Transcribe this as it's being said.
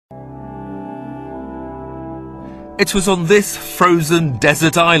It was on this frozen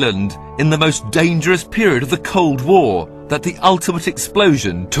desert island, in the most dangerous period of the Cold War, that the ultimate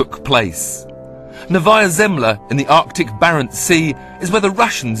explosion took place. Novaya Zemlya in the Arctic Barents Sea is where the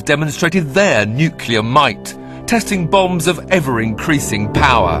Russians demonstrated their nuclear might, testing bombs of ever-increasing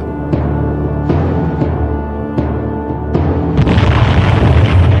power.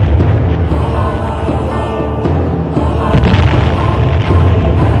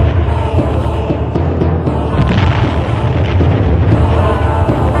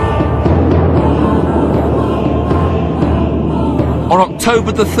 On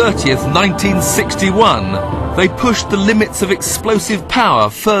October the 30th, 1961, they pushed the limits of explosive power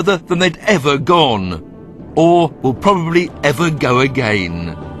further than they'd ever gone, or will probably ever go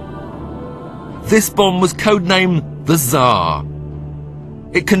again. This bomb was codenamed the Tsar.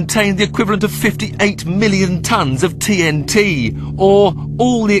 It contained the equivalent of 58 million tons of TNT, or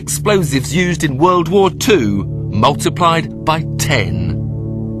all the explosives used in World War II, multiplied by 10.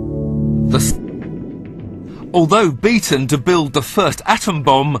 Although beaten to build the first atom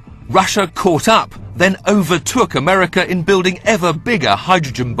bomb, Russia caught up, then overtook America in building ever bigger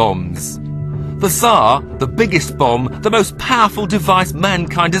hydrogen bombs. The Tsar, the biggest bomb, the most powerful device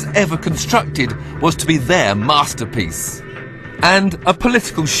mankind has ever constructed, was to be their masterpiece. And a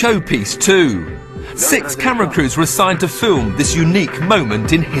political showpiece too. 6 camera crews were assigned to film this unique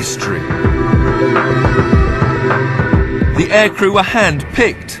moment in history. The aircrew were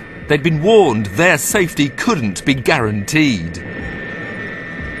hand-picked. They'd been warned their safety couldn't be guaranteed.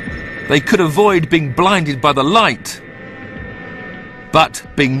 They could avoid being blinded by the light, but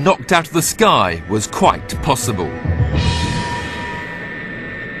being knocked out of the sky was quite possible.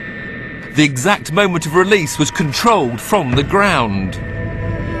 The exact moment of release was controlled from the ground.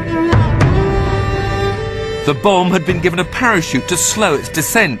 The bomb had been given a parachute to slow its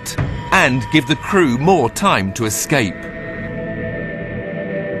descent and give the crew more time to escape.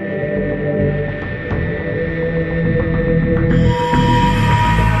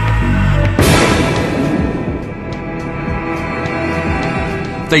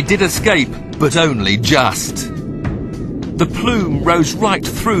 They did escape, but only just. The plume rose right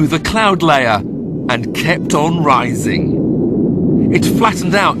through the cloud layer and kept on rising. It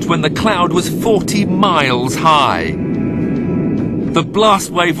flattened out when the cloud was 40 miles high. The blast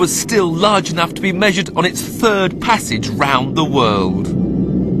wave was still large enough to be measured on its 3rd passage round the world.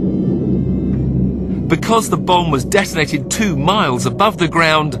 Because the bomb was detonated 2 miles above the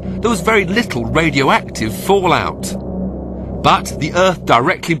ground, there was very little radioactive fallout. But the earth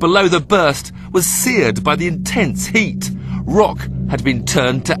directly below the burst was seared by the intense heat. Rock had been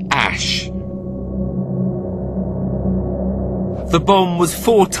turned to ash. The bomb was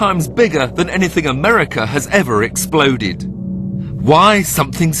 4 times bigger than anything America has ever exploded. Why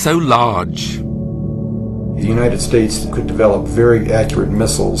something so large? The United States could develop very accurate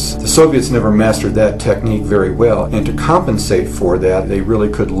missiles. The Soviets never mastered that technique very well, and to compensate for that, they really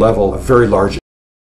could level a very large